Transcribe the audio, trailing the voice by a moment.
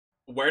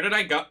Where did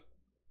I go?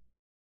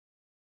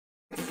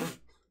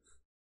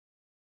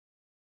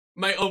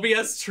 My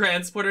OBS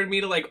transported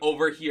me to like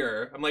over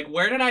here. I'm like,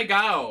 where did I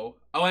go?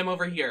 Oh, I'm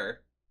over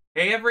here.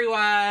 Hey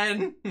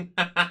everyone!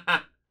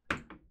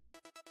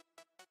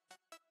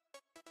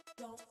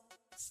 Don't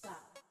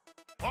stop.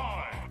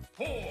 5,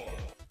 4,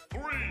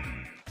 3,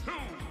 2,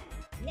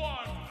 1.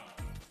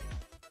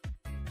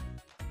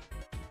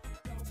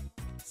 Don't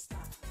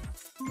stop.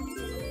 Don't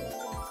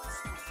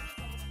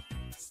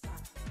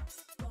stop.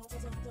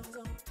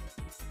 Don't.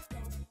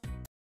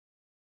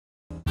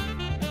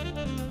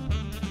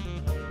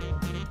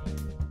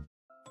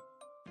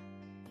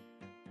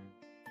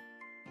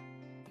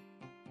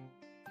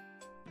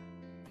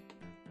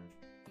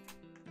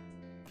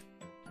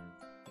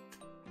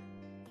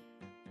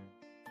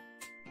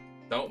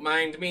 Don't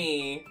mind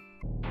me.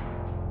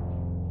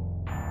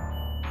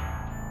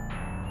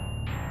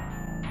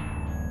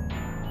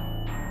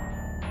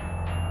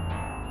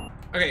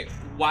 Okay,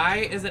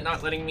 why is it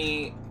not letting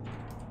me...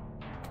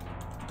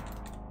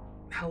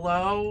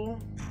 Hello?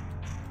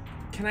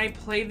 Can I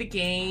play the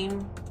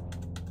game?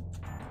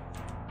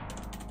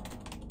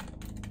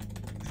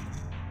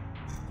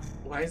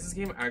 Why is this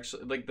game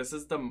actually... Like, this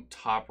is the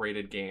top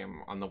rated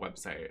game on the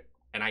website,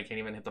 and I can't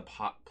even hit the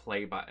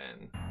play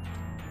button.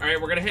 Alright,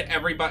 we're gonna hit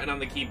every button on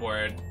the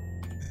keyboard.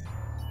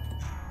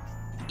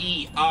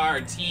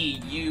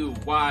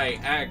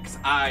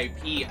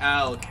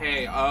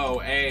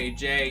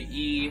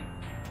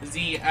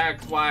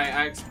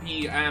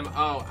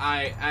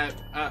 E-R-T-U-Y-X-I-P-L-K-O-A-J-E-Z-X-Y-X-P-M-O-I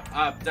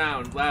up,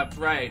 down, left,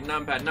 right,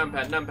 numpad,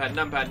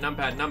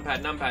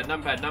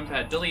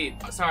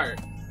 delete, start,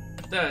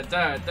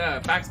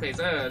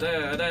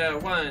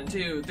 backspace, 1,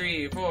 2,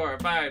 3, 4,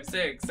 5,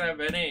 6,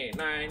 7, 8,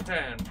 9,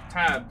 10,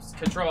 tabs,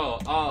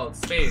 control, alt,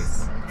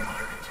 space.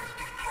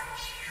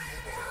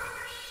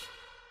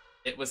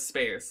 It was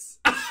space.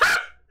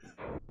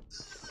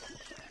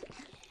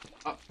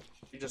 Oh,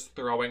 you're just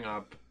throwing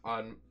up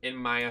in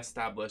my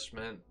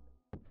establishment.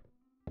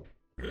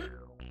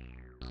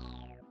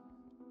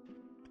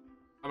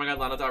 Oh my god,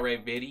 Lana Del Rey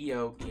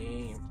video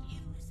game.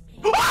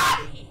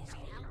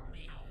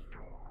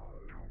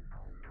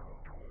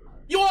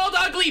 You old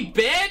ugly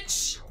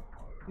bitch!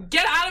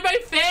 Get out of my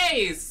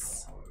face!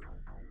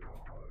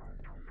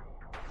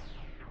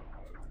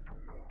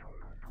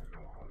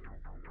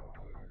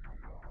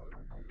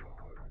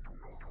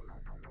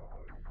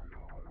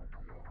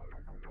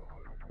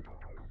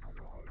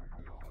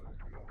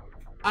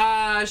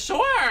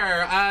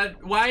 Sure.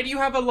 Why do you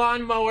have a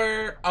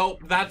lawnmower? Oh,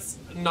 that's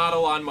not a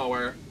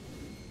lawnmower.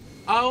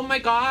 Oh my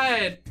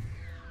god.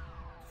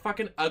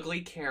 Fucking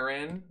ugly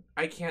Karen.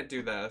 I can't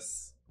do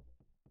this.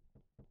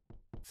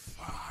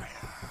 Fire.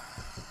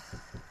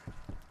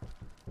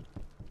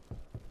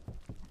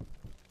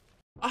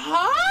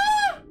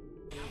 Huh?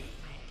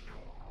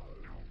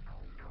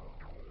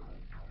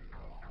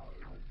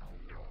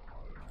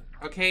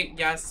 Okay,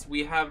 yes,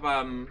 we have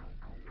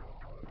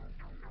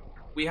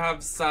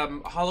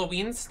some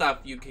Halloween stuff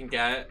you can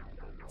get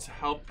to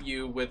help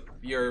you with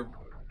your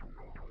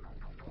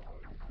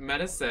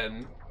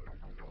medicine.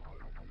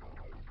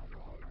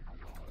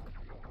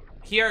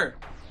 Here.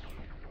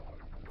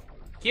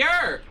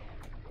 Here!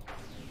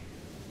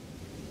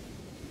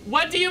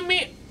 What do you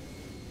mean?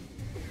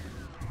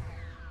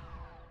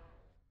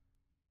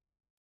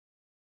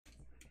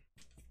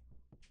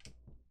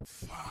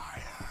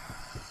 Fire.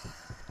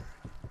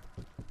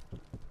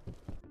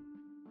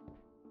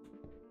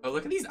 Oh,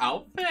 look at these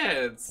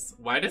outfits.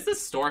 Why does this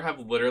store have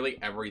literally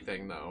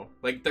everything though?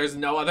 Like, there's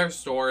no other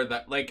store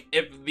that, like,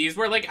 if these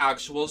were like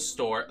actual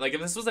store, like if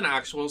this was an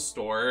actual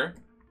store,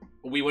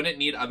 we wouldn't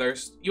need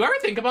others. You ever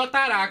think about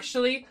that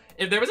actually?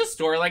 If there was a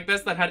store like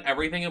this that had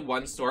everything in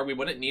one store, we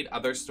wouldn't need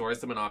other stores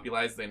to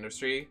monopolize the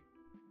industry.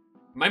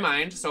 My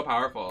mind, so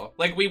powerful.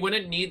 Like, we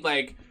wouldn't need,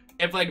 like,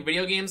 if like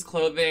video games,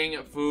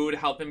 clothing, food,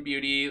 health and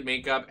beauty,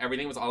 makeup,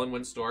 everything was all in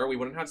one store, we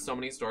wouldn't have so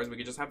many stores. We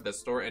could just have this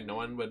store and no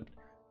one would,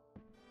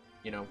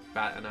 you know,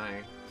 bat an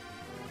eye.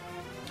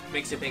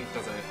 Makes you think,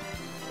 doesn't it?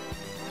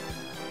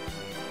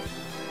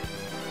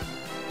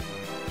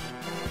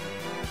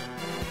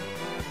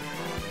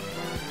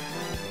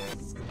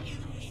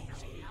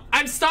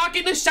 I'm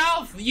stocking the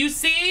shelf, you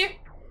see?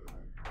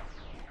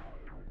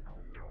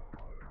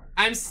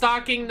 I'm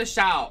stocking the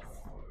shelf.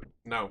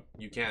 No,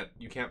 you can't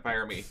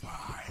fire me.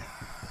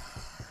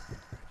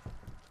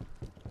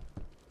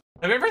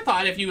 Have you ever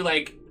thought if you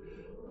like,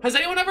 has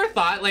anyone ever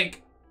thought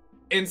like,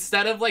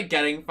 instead of like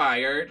getting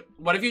fired,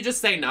 what if you just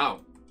say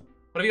no?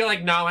 What if you're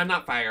like, no, I'm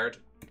not fired?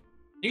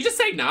 You just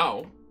say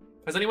no.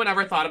 Has anyone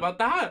ever thought about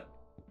that?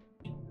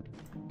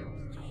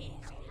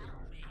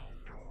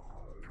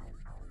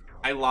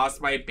 I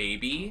lost my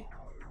baby?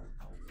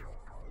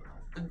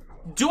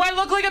 Do I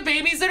look like a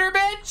babysitter,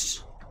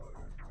 bitch?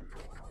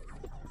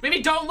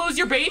 Maybe don't lose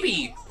your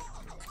baby.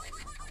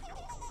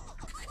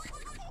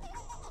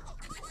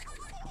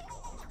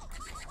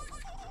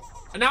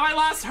 And now I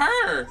lost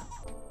her.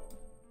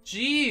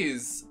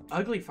 Jeez.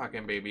 Ugly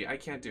fucking baby. I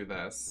can't do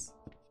this.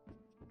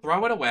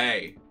 Throw it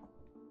away.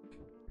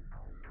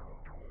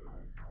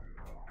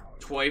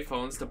 toy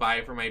phones to buy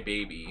for my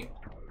baby.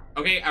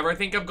 Okay, ever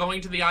think of going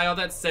to the aisle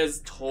that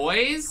says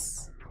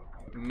toys?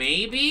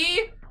 Maybe?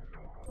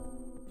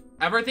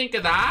 Ever think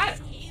of that?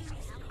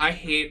 I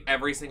hate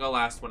every single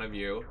last one of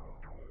you.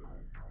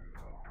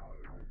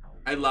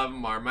 I love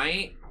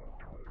Marmite.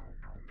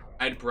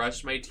 I'd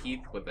brush my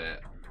teeth with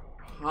it.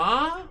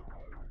 Huh?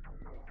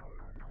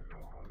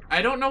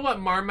 I don't know what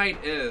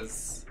Marmite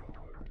is.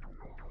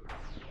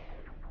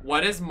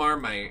 What is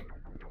Marmite?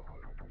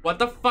 What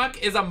the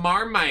fuck is a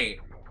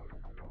Marmite?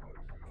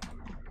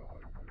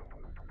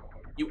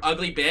 You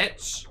ugly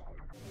bitch.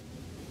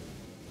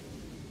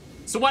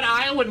 So what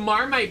aisle would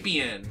Marmite be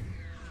in?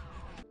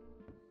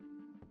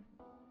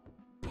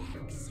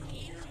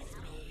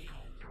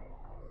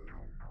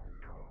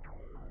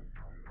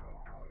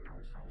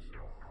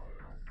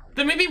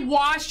 Then maybe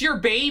wash your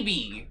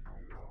baby.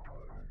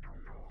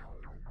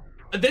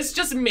 This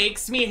just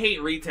makes me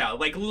hate retail.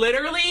 Like,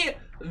 literally,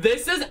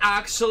 this is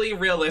actually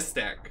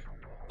realistic.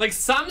 Like,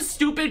 some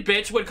stupid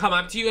bitch would come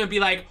up to you and be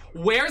like,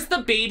 where's the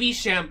baby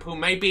shampoo?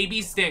 My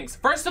baby stinks.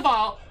 First of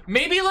all,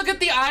 maybe look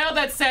at the aisle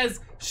that says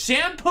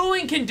shampoo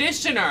and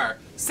conditioner.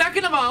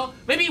 Second of all,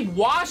 maybe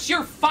wash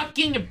your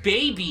fucking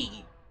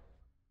baby.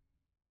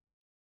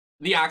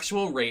 The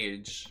actual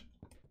rage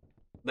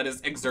that is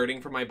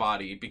exerting from my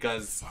body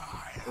because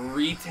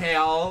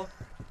retail...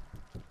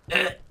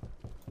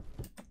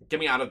 Get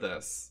me out of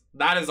this.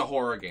 That is a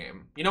horror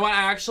game. You know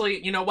what?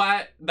 You know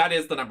what? That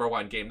is the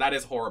 #1 game. That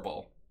is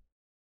horrible.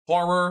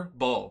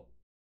 Horror-bull.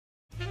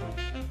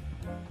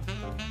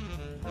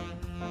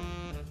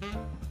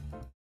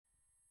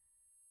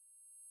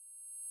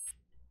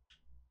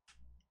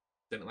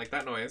 Didn't like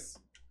that noise.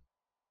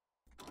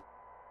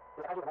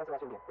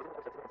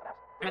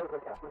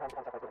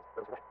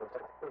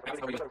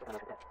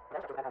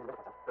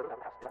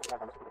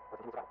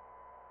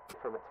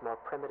 From its more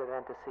primitive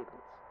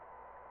antecedents.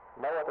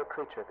 No other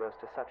creature goes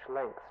to such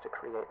lengths to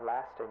create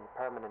lasting,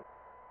 permanent...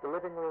 The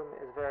living room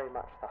is very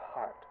much the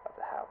heart of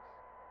the house.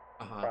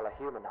 While a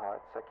human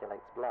heart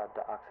circulates blood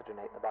to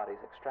oxygenate the body's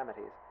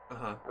extremities,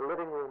 the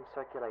living room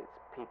circulates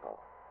people,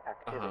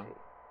 activity,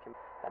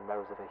 and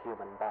those of a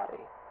human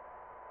body.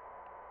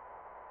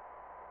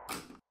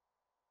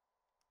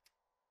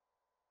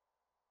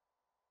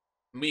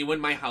 Me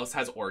when my house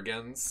has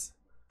organs.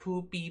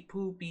 Poopy,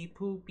 poopy,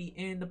 poopy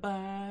in the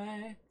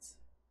butt.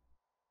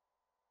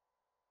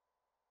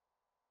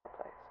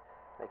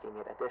 Making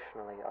it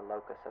additionally a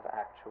locus of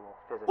actual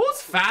physical...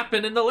 Who's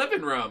fapping in the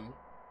living room?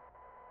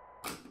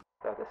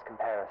 Though this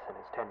comparison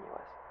is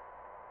tenuous.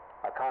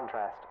 By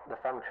contrast, the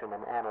function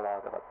and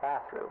analog of a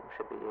bathroom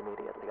should be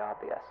immediately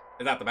obvious.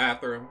 Is that the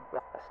bathroom?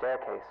 A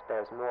staircase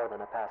bears more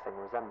than a passing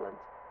resemblance,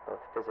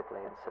 both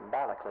physically and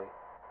symbolically,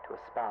 to a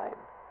spine.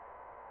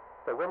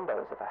 The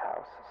windows of a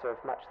house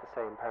serve much the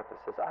same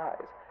purpose as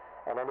eyes,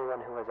 and anyone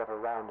who has ever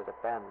rounded a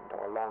bend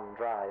or long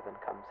drive and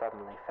come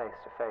suddenly face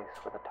to face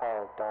with a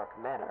tall, dark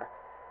manor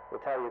will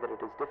tell you that it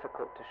is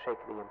difficult to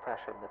shake the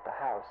impression that the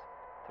house,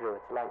 through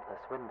its lightless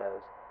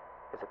windows,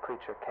 is a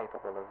creature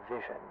capable of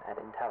vision and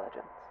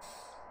intelligence.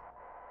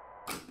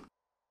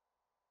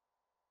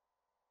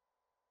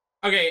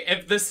 Okay,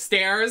 if the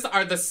stairs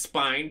are the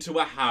spine to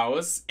a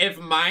house, if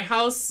my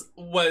house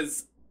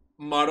was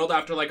modeled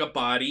after like a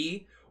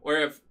body, or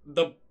if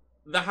the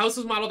house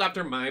was modeled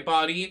after my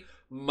body,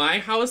 my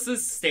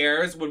house's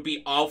stairs would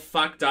be all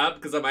fucked up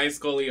because of my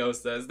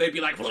scoliosis. They'd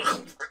be like...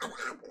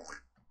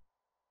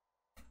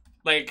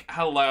 Like,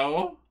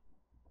 hello?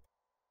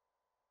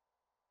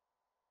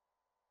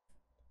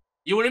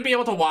 You wouldn't be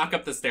able to walk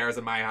up the stairs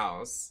in my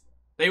house.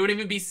 They wouldn't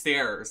even be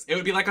stairs. It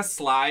would be like a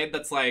slide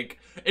that's like...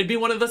 It'd be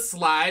one of the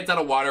slides at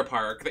a water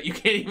park that you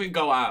can't even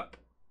go up.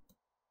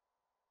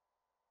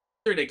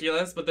 It's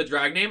ridiculous, but the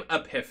drag name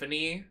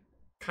Epiphany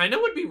kind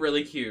of would be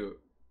really cute.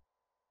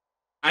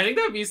 I think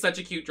that would be such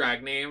a cute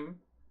drag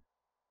name.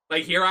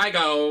 Like, here I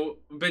go,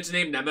 bitch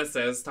named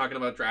Nemesis, talking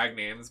about drag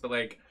names, but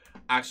like...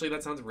 Actually,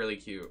 that sounds really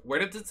cute. Where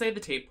did it say the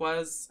tape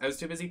was? I was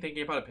too busy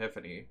thinking about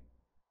Epiphany.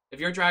 If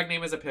your drag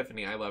name is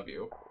Epiphany, I love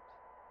you.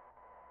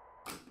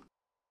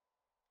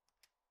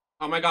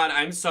 Oh my god,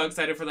 I'm so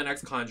excited for the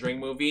next Conjuring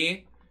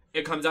movie.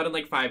 It comes out in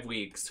like 5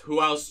 weeks.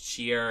 Who else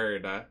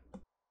cheered?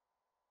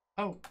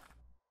 Oh.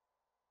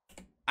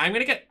 I'm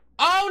gonna get...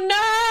 Oh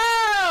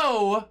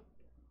no!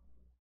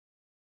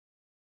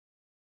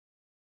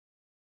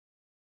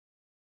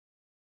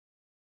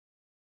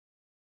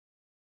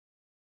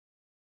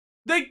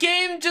 The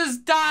game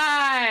just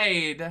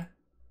died!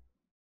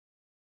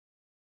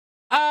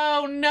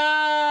 Oh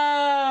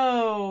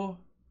no!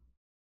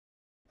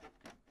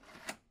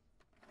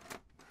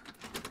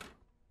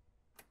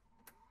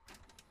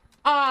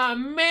 Aw,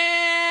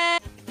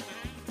 man!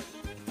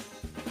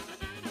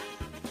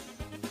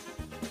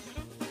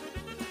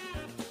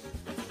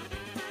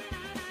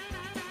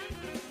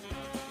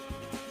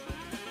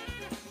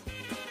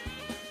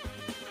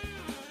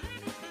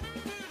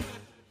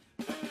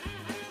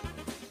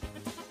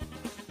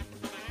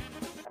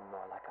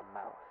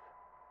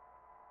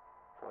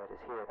 For it is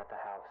here that the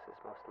house is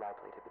most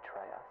likely to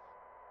betray us.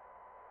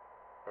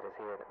 It is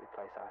here that we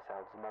place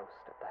ourselves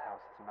most at the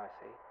house's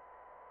mercy,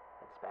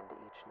 and spend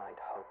each night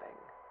hoping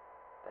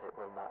that it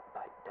will not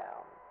bite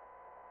down.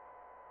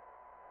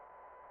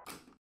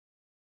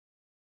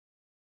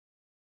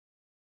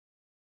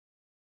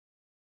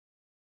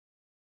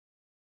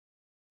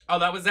 Oh,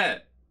 that was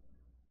it.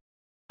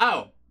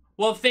 Oh,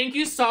 well, thank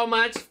you so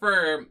much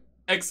for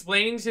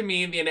explaining to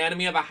me the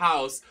anatomy of a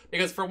house,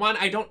 because for one,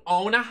 I don't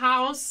own a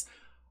house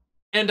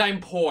and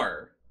I'm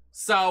poor.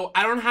 So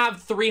I don't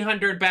have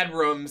 300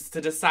 bedrooms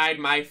to decide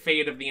my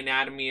fate of the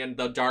anatomy and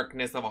the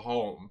darkness of a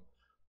home.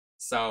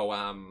 So,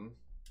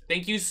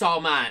 thank you so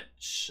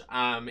much.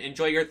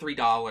 Enjoy your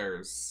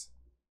 $3.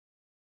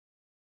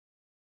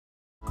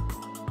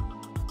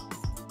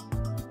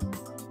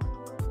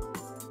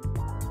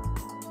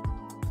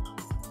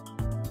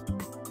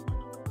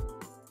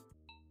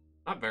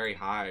 Not very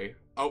high.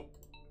 Oh,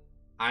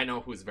 I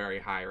know who's very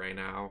high right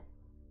now.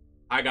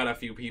 I got a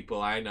few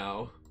people I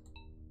know.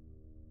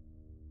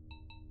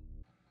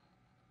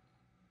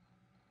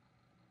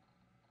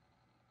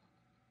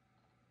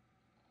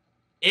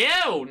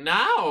 Ew,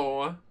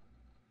 no!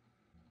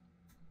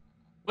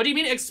 What do you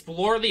mean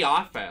explore the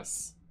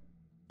office?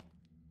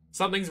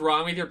 Something's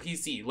wrong with your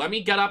PC. Let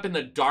me get up in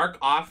the dark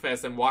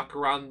office and walk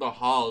around the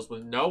halls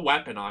with no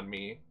weapon on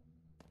me.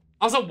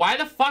 Also, why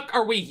the fuck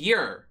are we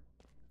here?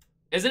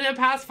 Isn't it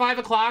past 5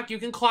 o'clock? You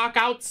can clock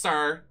out,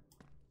 sir.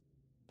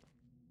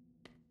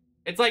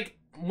 It's like,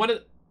 one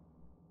of...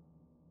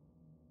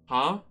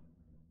 Huh?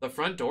 The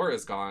front door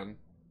is gone.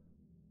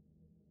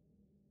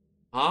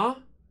 Huh?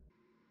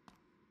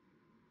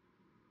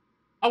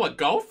 Oh, a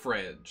go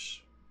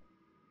fridge.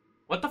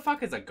 What the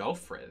fuck is a go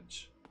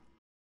fridge?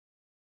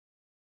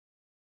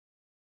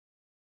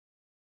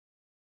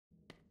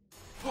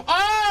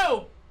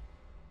 Oh!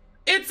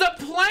 It's a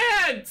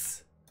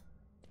plant!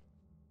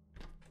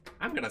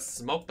 I'm gonna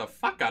smoke the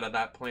fuck out of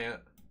that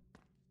plant.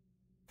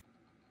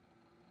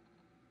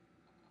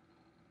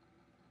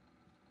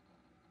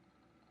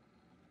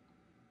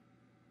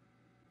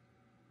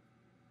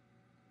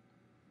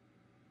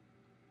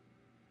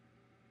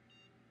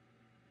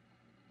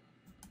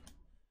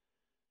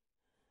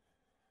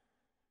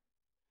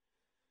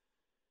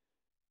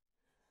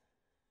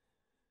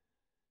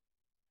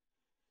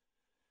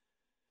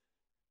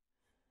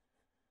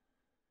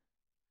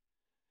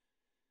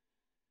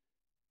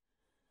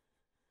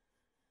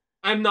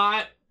 I'm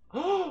not...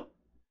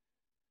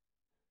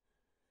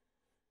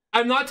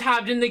 I'm not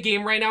tabbed in the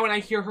game right now and I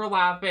hear her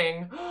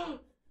laughing.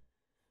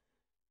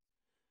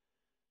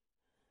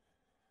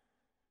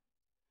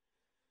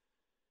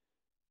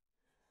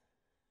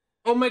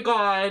 Oh my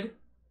god.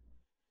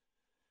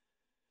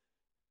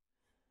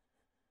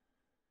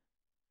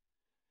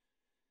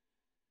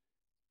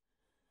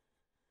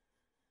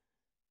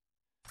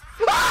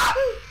 Ah!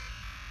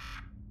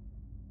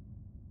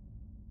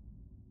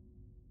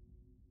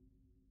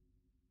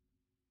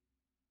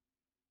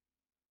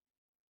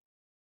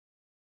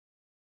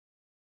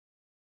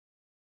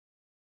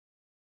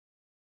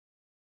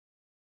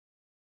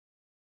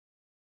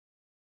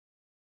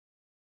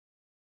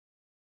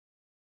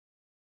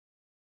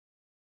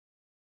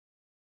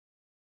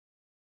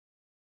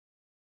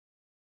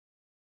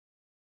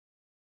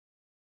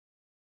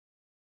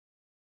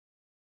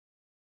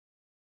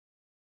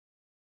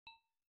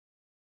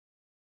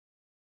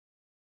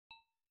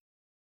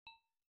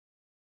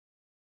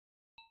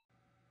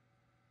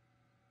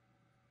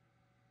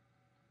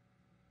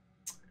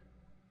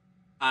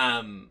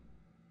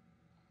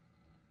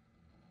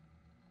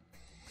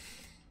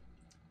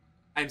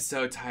 I'm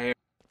so tired.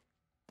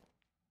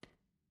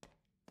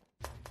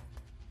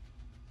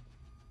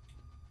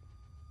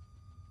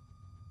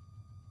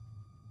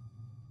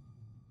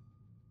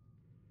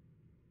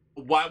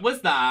 What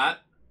was that?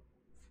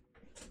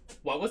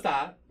 What was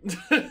that?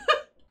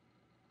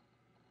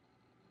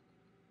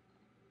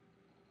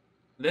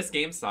 This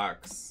game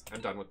sucks.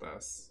 I'm done with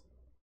this.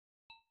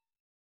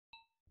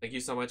 Thank you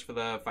so much for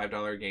the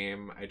 $5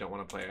 game. I don't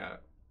want to play it.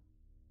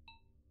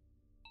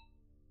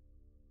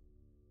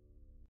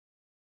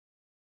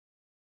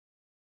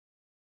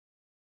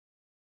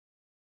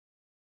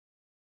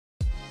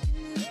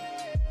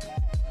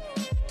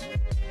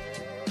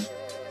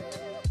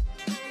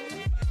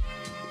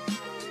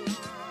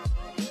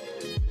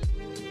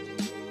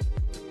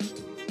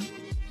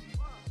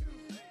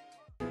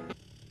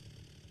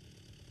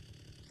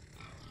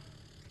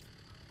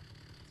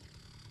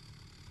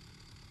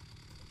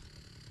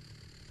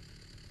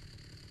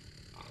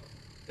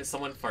 Is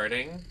someone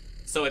farting?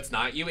 So it's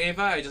not you,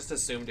 Ava? I just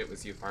assumed it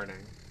was you farting.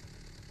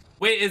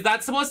 Wait, is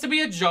that supposed to be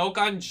a joke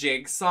on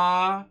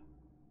Jigsaw?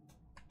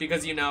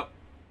 Because, you know...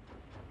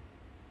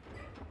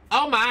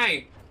 Oh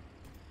my!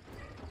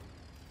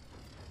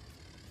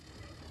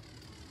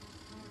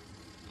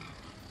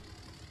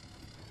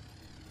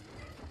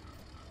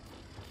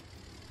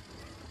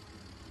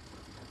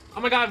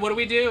 Oh my god, what do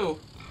we do?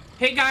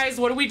 Hey guys,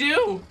 what do we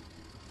do?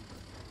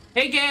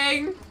 Hey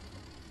gang!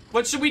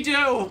 What should we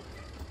do?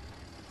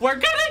 We're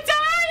gonna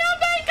die! Oh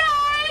my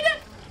god!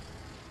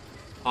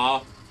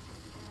 Oh.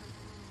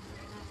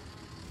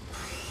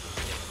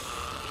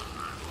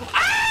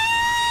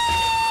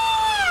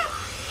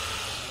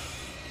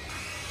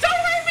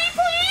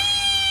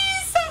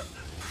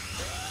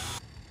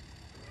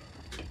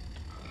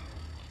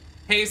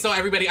 Hey, so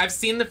everybody, I've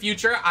seen the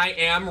future. I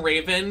am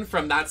Raven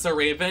from That's So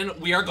Raven.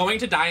 We are going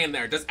to die in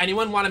there. Does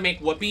anyone want to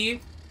make Whoopi?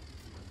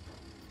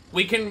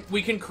 We can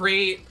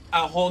create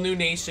a whole new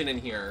nation in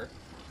here.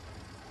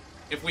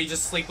 If we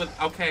just sleep with,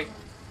 okay.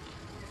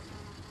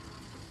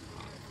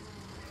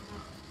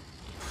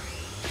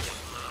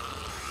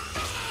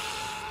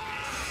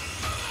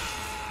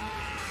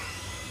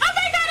 Oh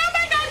my god, oh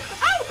my god!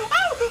 Oh,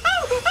 oh,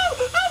 oh,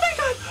 oh, oh my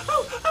god!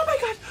 Oh, oh my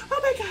god, oh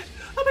my god,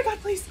 oh my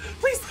god, please,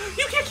 please,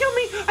 you can't kill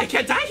me! I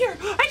can't die here!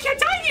 I can't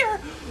die here!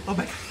 Oh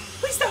my god,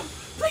 please stop!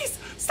 Please,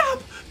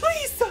 stop!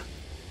 Please!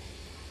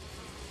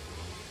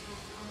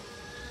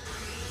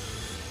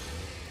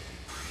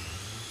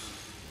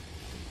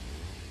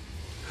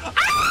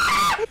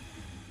 Ah!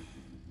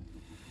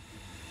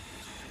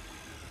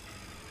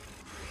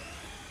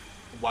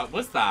 What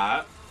was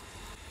that?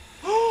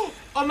 Oh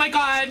my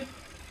god!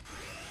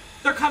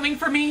 They're coming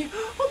for me!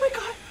 Oh my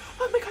god!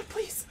 Oh my god,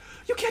 please!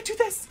 You can't do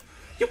this!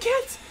 You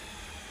can't!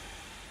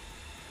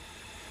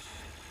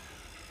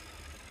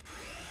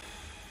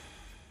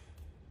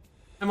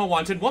 I'm a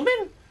wanted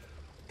woman!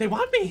 They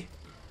want me!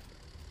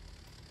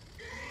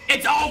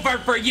 It's over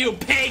for you,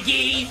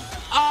 piggy!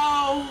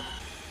 Oh!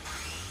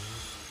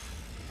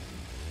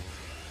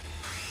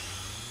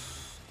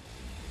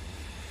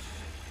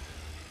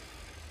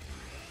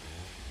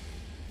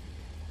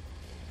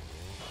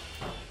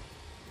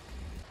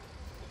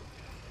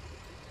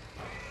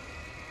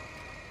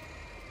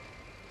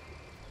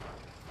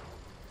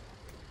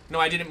 No,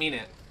 I didn't mean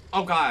it.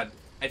 Oh god,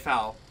 I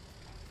fell.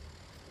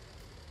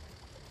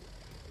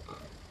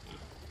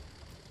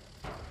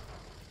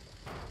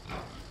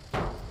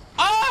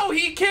 Oh,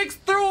 he kicks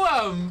through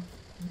him!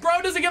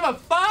 Bro doesn't give a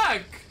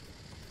fuck!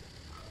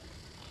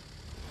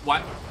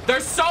 What?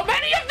 There's so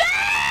many of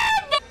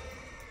them!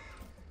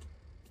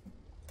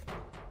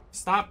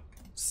 Stop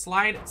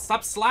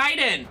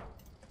sliding!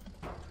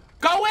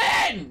 Go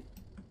in!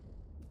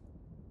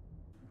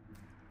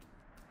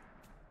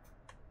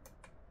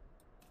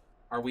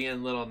 Are we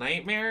in Little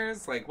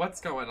Nightmares? Like,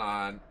 what's going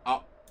on?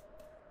 Oh.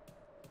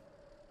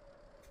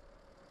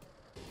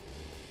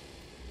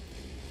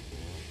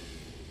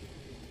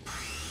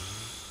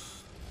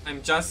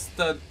 I'm just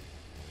a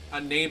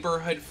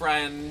neighborhood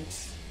friend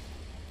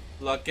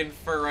looking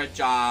for a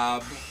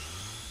job.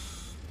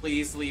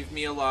 Please leave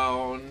me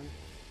alone.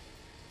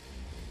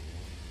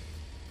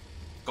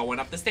 Going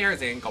up the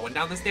stairs and going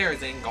down the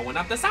stairs and going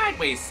up the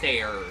sideways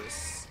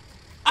stairs.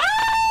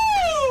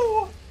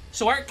 Oh!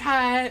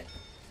 Shortcut.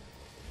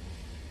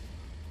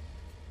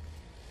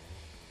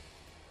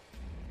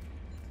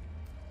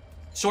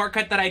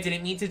 Shortcut that I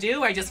didn't need to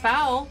do. I just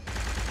fell.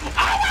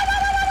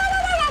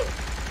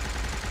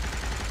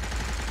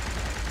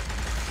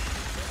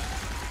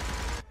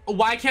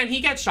 Why can't he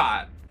get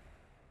shot?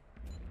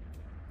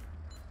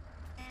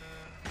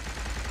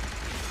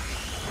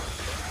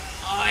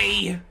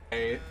 Oi.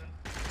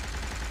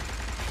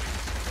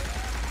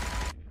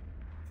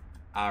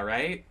 All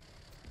right.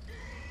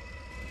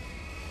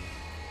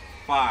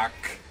 Fuck.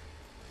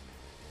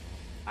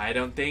 I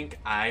don't think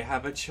I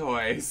have a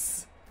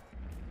choice.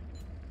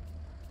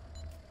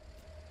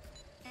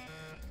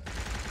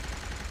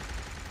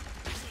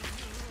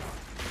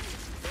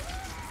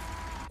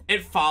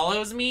 It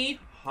follows me?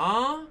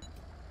 Huh?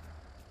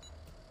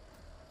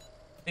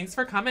 Thanks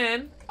for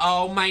coming.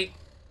 Oh my...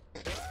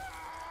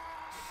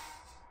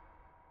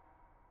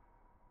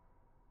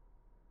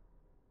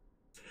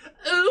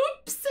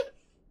 Oops!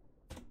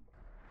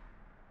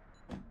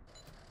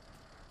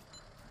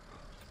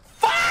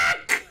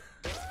 Fuck!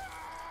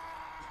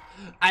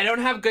 I don't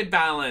have good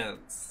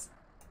balance.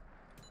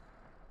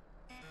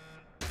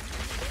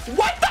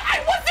 What the?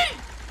 I wasn't...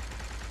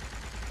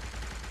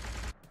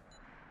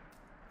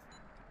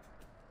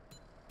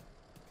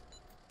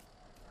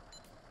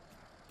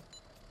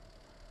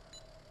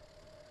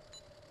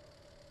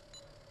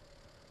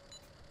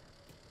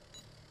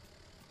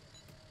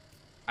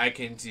 I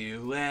can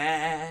do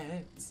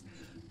it.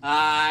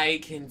 I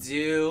can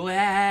do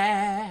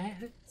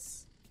it.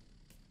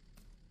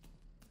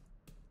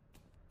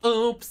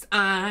 Oops,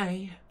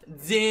 I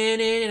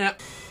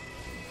didn't.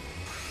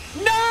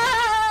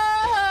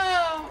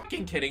 No!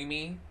 Fucking kidding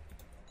me?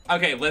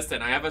 Okay,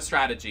 listen, I have a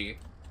strategy.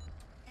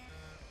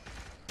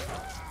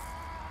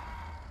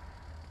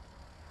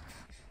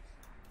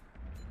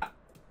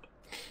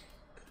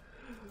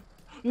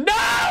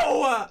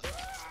 No!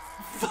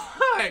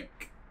 Fuck!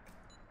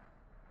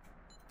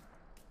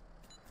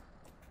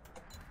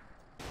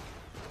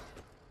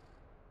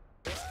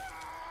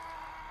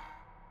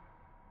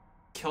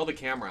 Kill the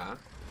camera.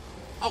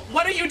 Oh,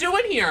 what are you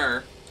doing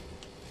here?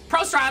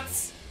 Pro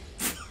strats!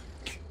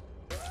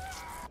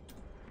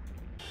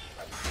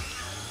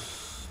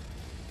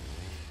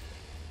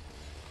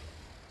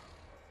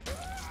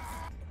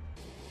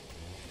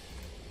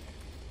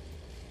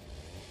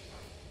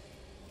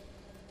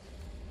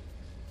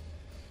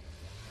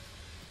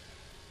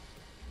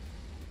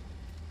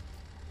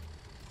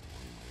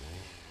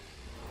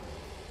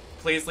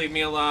 Please leave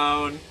me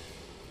alone.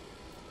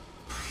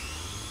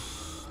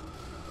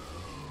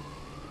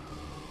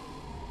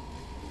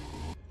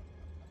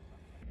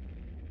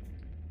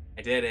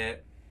 I did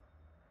it.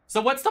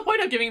 So what's the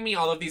point of giving me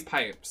all of these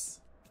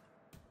pipes?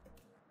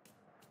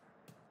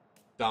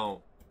 Don't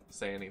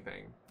say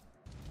anything.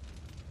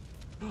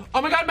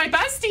 Oh my god, my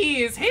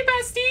besties! Hey,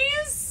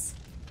 besties!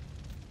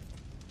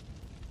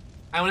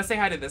 I want to say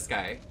hi to this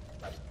guy.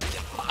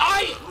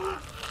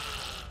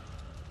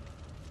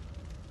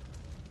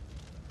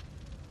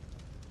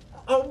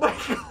 Oh my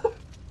god.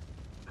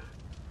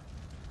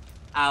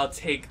 I'll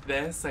take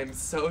this. I'm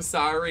so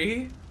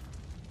sorry.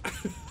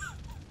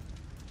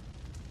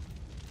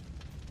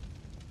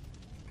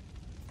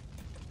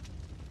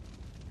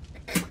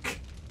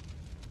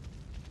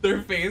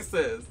 Their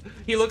faces.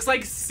 He looks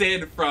like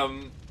Sid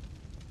from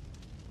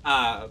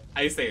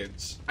Ice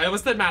Age. I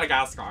almost said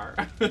Madagascar.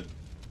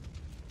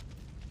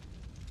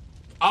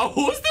 Oh,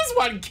 who's this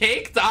one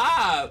caked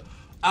up?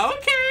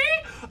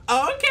 Okay,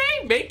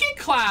 okay, make it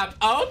clap.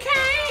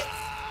 Okay.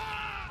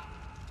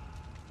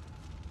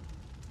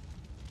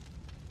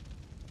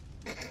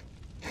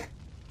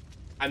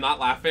 I'm not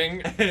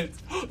laughing.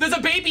 There's a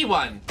baby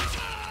one.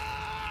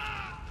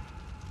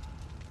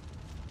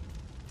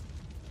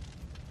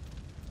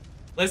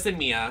 Listen,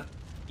 Mia.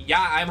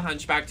 Yeah, I'm a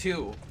hunchback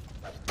too.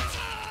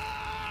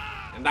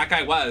 And that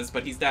guy was,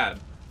 but he's dead.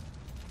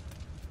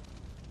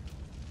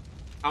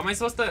 How am I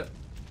supposed to...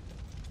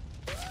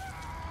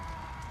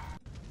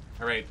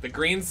 Alright, the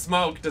green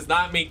smoke does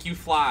not make you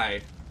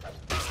fly.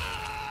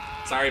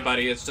 Sorry,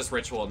 buddy, it's just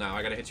ritual now.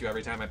 I gotta hit you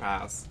every time I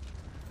pass.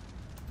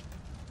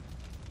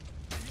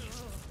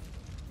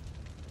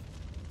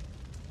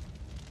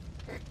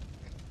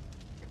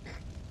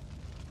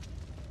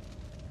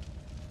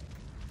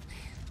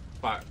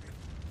 Fuck.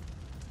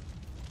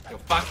 Yo,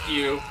 fuck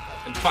you,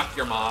 and fuck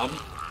your mom.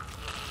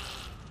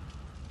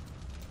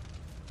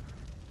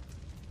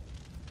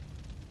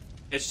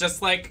 It's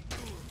just like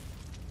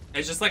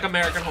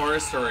American Horror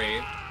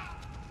Story.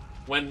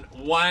 When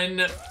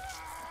one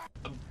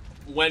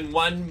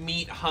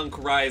meat hunk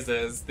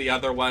rises, the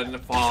other one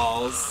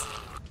falls.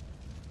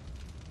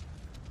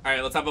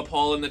 Alright, let's have a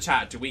poll in the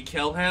chat. Do we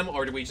kill him,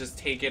 or do we just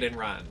take it and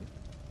run?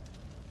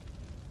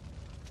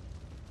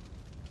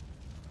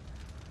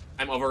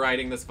 I'm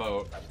overriding this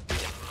vote.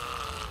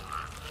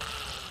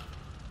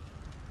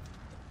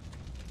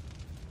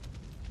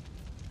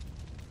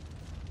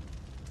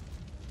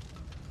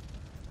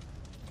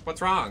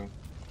 What's wrong?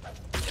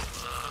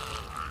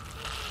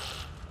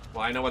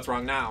 Well, I know what's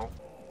wrong now.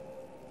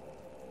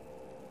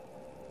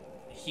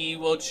 He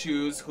will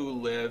choose who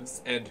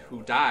lives and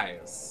who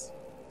dies.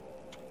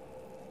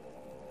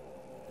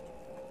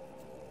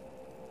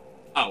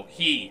 Oh,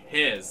 he,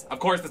 his. Of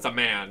course it's a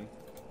man.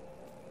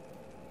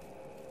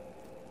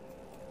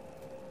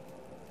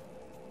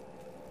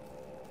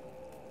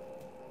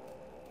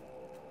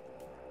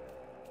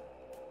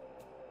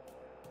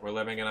 We're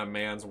living in a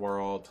man's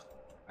world.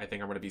 I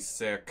think I'm gonna be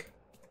sick.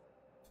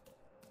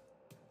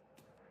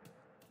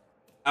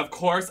 Of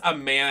course a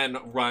man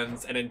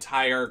runs an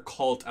entire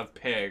cult of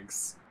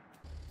pigs.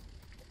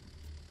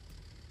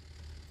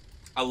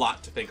 A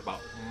lot to think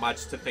about.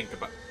 Much to think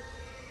about.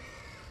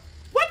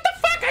 What the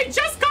fuck? I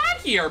just got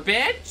here,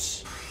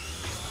 bitch!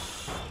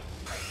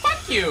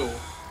 Fuck you!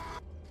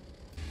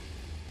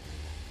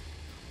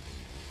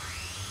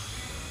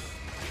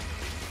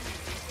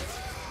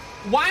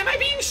 Why am I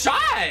being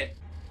shot?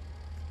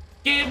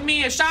 Give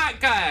me a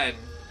shotgun!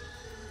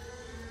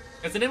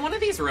 Is it in one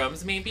of these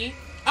rooms, maybe?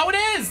 Oh, it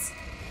is!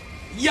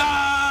 Yo!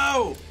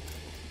 Ha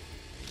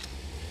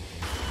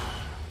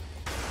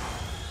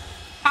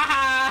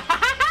ha ha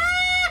ha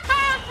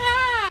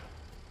ha!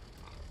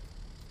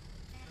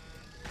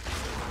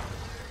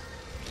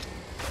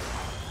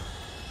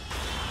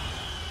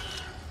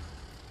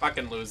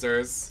 Fucking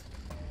losers.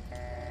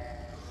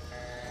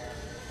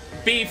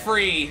 Be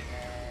free!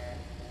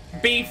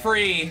 Be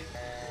free!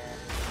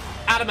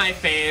 Out of my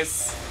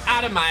face.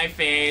 Out of my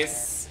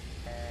face.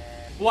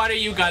 What are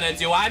you gonna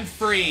do? I'm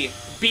free.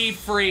 Be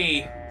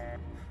free.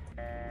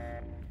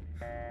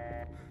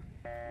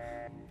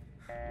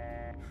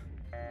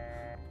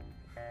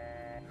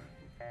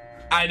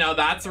 I know,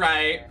 that's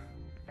right.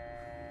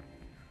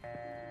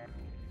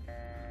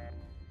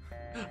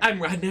 I'm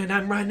running,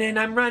 I'm running,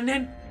 I'm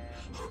running.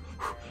 Oh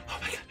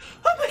my god,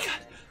 oh my god.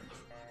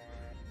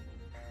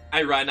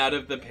 I run out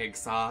of the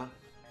Pigsaw.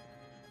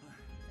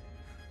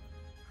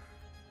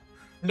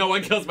 No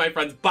one kills my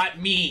friends but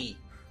me.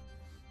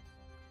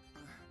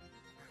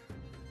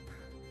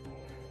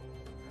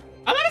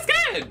 Oh, that was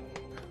good.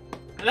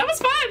 That was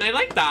fun. I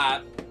like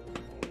that.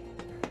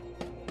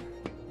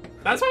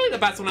 That's probably the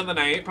best one of the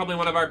night. Probably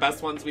one of our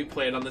best ones we've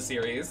played on the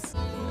series.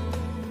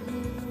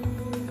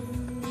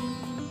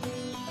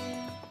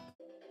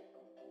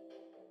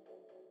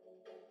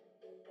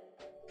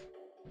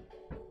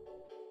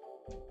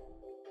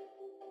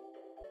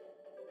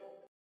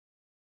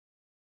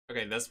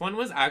 Okay, this one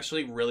was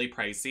actually really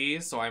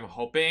pricey, so I'm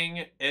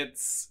hoping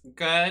it's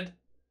good.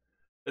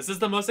 This is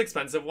the most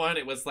expensive one.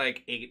 It was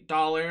like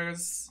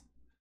 $8,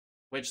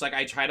 which like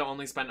I try to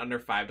only spend under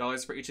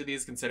 $5 for each of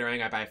these,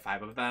 considering I buy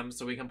 5 of them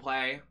so we can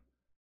play.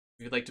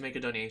 If you'd like to make a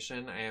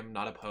donation, I am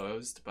not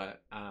opposed,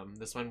 but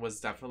this one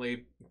was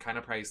definitely kind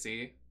of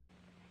pricey.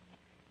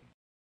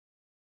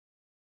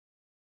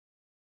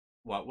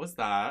 What was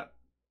that?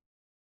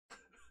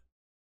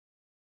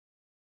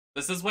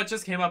 This is what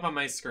just came up on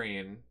my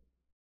screen.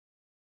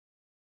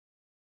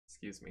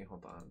 Excuse me,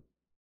 hold on.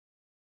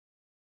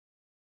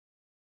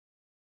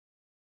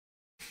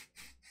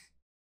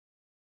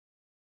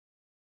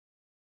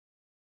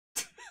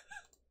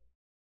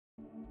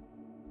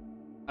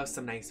 Oh,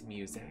 some nice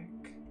music.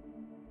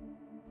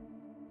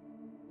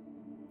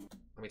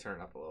 Let me turn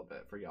it up a little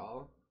bit for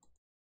y'all.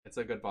 It's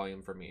a good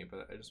volume for me,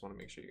 but I just want to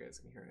make sure you guys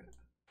can hear it.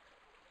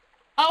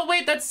 Oh,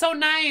 wait, that's so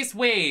nice.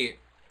 Wait.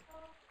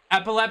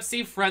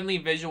 Epilepsy friendly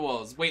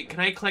visuals. Wait, can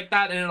I click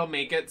that and it'll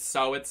make it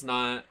so it's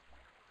not...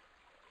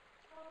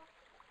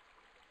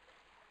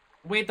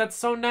 Wait, that's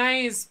so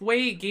nice.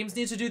 Wait, games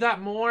need to do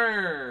that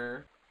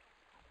more.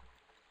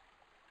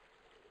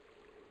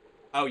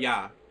 Oh,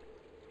 yeah.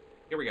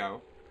 Here we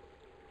go.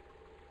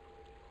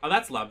 Oh,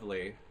 that's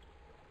lovely.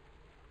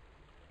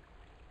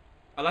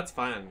 Oh, that's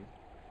fun.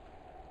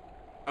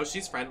 Oh,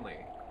 she's friendly.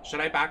 Should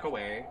I back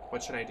away?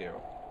 What should I do?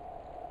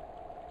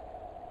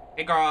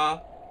 Hey,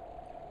 girl.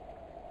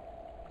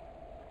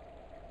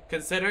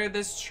 Consider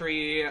this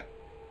tree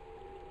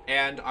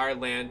and our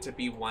land to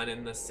be one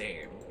and the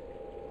same.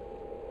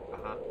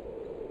 Uh-huh.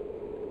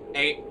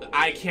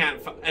 I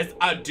can't... It's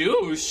a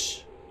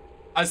douche.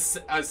 A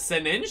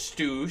Sininch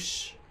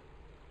douche.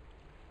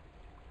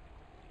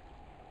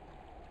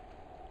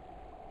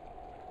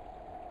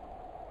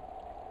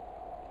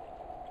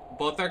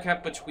 Both are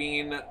kept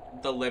between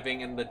the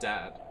living and the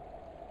dead.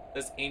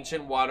 This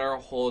ancient water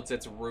holds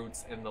its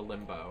roots in the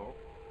limbo.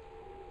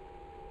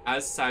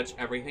 As such,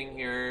 everything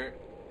here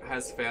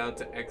has failed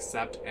to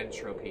accept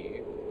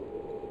entropy.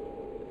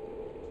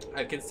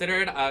 I've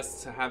considered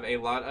us to have a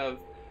lot of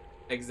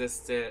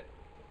existed...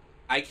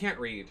 I can't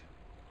read.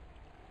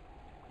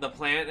 The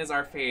plant is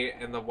our fate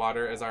and the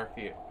water is our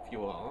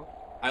fuel.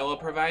 I will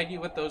provide you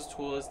with those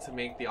tools to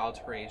make the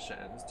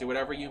alterations. Do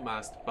whatever you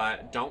must,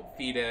 but don't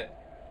feed it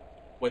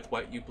with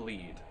what you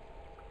bleed.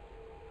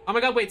 Oh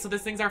my god, wait, so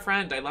this thing's our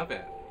friend. I love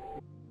it.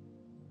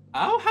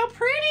 Oh, how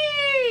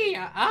pretty!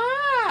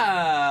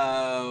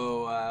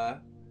 Oh!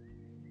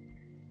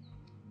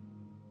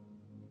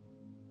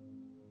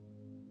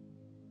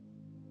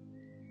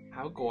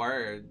 How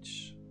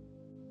gorge.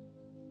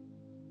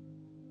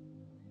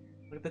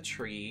 Look at the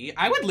tree.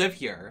 I would live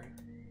here.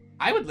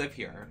 I would live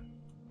here.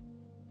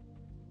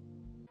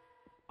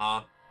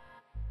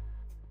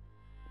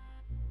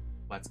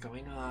 What's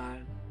going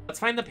on? Let's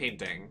find the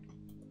painting.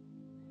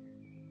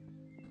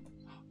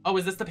 Oh,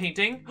 is this the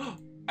painting?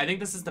 I think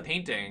this is the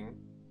painting.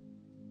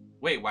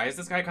 Wait, why is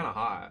this guy kind of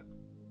hot?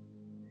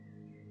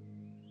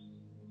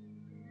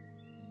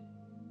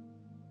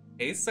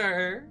 Hey,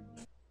 sir.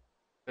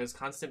 There's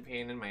constant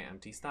pain in my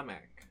empty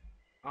stomach.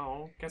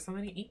 Oh, guess I'm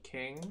gonna eat,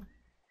 King.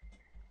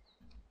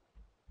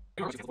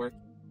 Can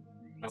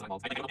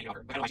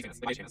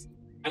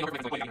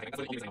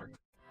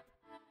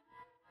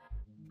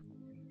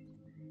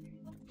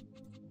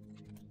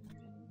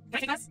I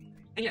take this?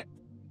 I need it.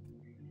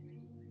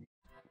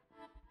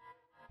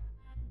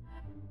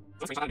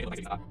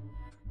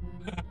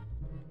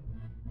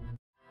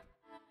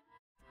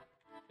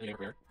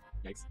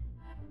 Yikes.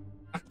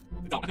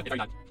 Don't. It's already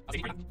done. I'll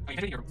take it right now. I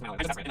can't hear from I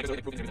just have to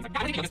like prove this like,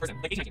 God, I think this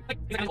person. Like 18. Like,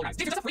 it's like guys.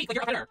 Dude, you're just a freak. Like,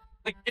 you're a better.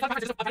 Like, it's not you're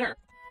just a better.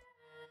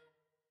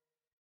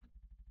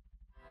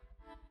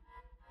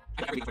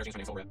 I never change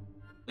my name over it.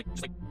 Like,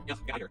 just like, yeah,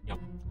 get out of here, you know.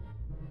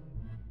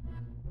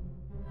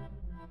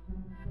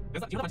 Do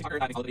you know TikToker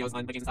that makes all the videos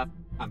on games and stuff?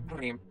 I don't know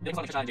her name. They make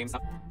all the Trisha and James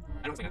stuff.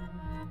 I don't know it.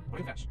 What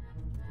do you fish?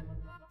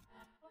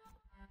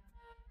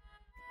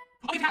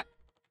 Oh, cat!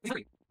 It's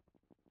hurry.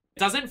 It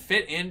doesn't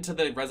fit into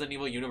the Resident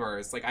Evil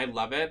universe. Like, I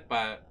love it,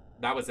 but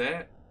that was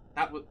it?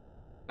 That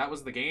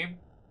was the game?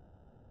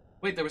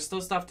 Wait, there was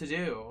still stuff to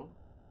do.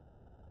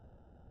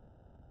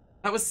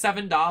 That was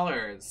 $7.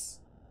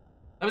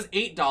 That was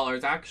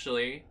 $8,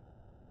 actually.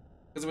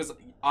 Because it was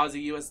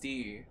Aussie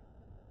USD.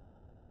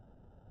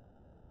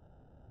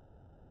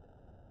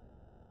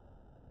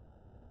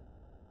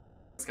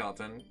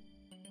 Skeleton.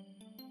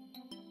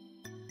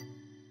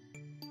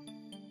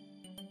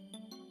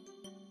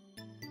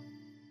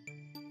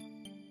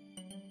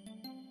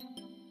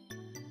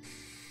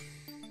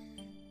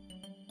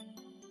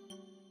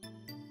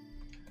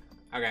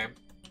 Okay.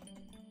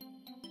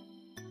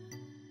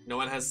 No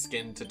one has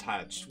skin to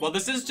touch. Well,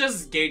 this is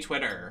just gay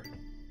Twitter.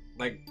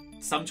 Like,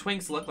 some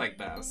twinks look like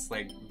this.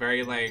 Like,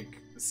 very, like,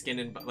 skin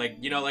and... Like,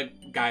 you know,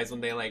 like, guys when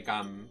they, like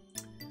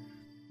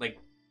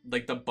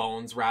the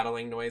bones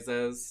rattling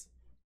noises.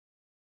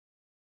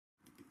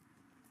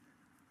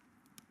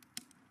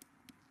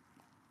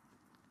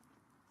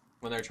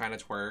 When they're trying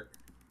to twerk.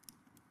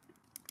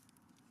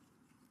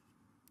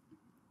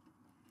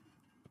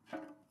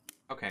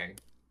 Okay.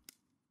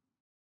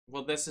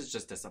 Well, this is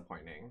just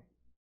disappointing.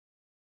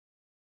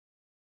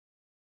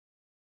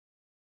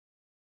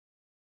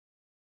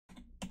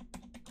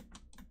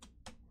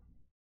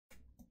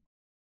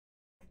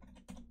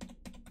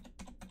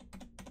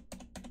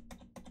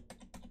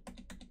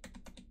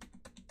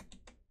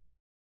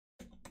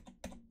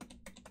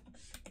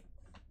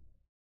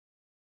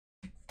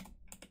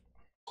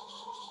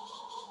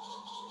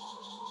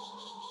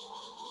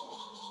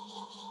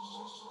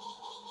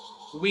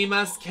 We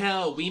must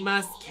kill. We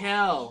must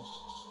kill.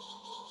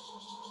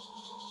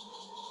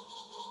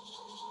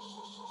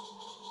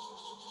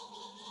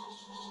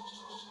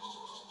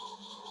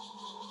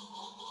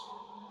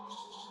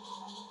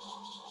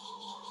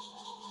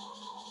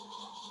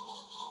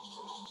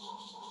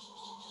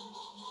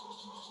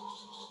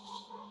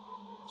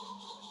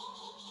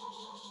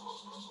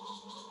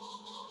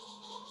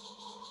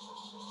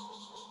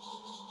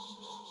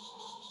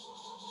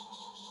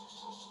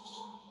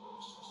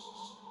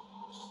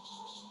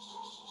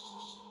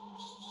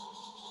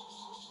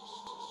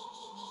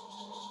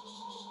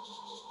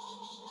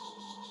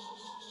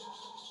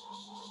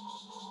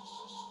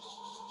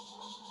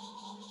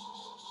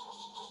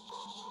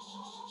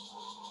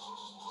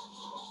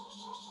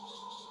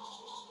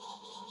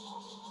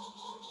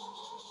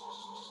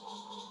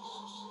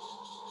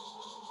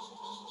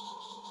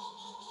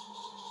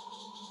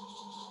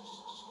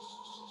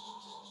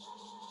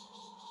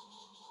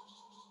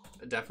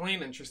 Definitely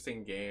an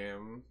interesting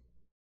game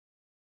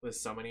with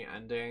so many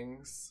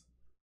endings.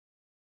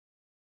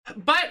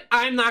 But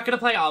I'm not gonna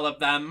play all of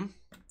them.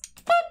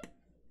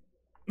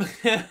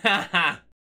 Boop.